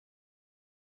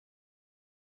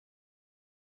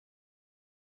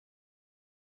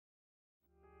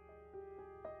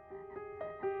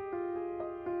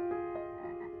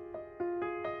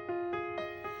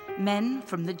Men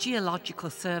from the Geological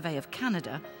Survey of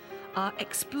Canada are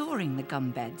exploring the gum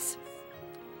beds.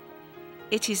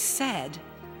 It is said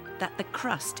that the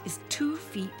crust is 2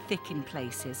 feet thick in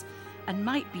places and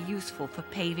might be useful for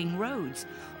paving roads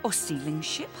or sealing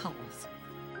ship hulls.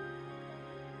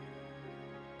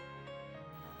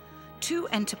 2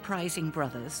 enterprising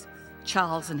brothers,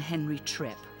 Charles and Henry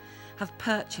Tripp, have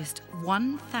purchased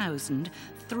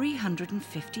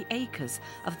 1,350 acres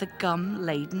of the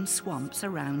gum-laden swamps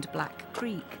around Black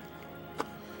Creek.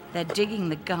 They're digging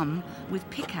the gum with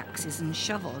pickaxes and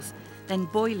shovels, then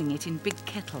boiling it in big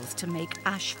kettles to make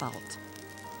asphalt.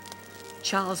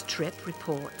 Charles Tripp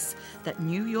reports that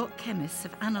New York chemists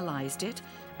have analysed it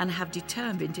and have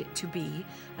determined it to be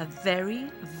a very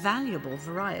valuable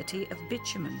variety of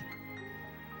bitumen.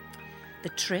 The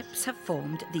Tripps have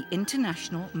formed the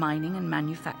International Mining and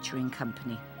Manufacturing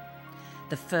Company,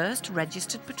 the first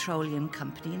registered petroleum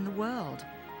company in the world.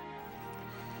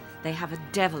 They have a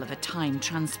devil of a time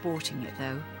transporting it,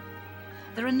 though.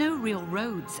 There are no real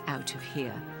roads out of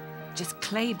here, just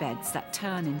clay beds that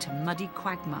turn into muddy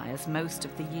quagmires most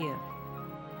of the year.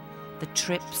 The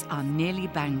Tripps are nearly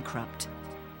bankrupt.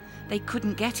 They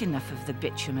couldn't get enough of the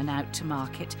bitumen out to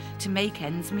market to make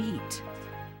ends meet.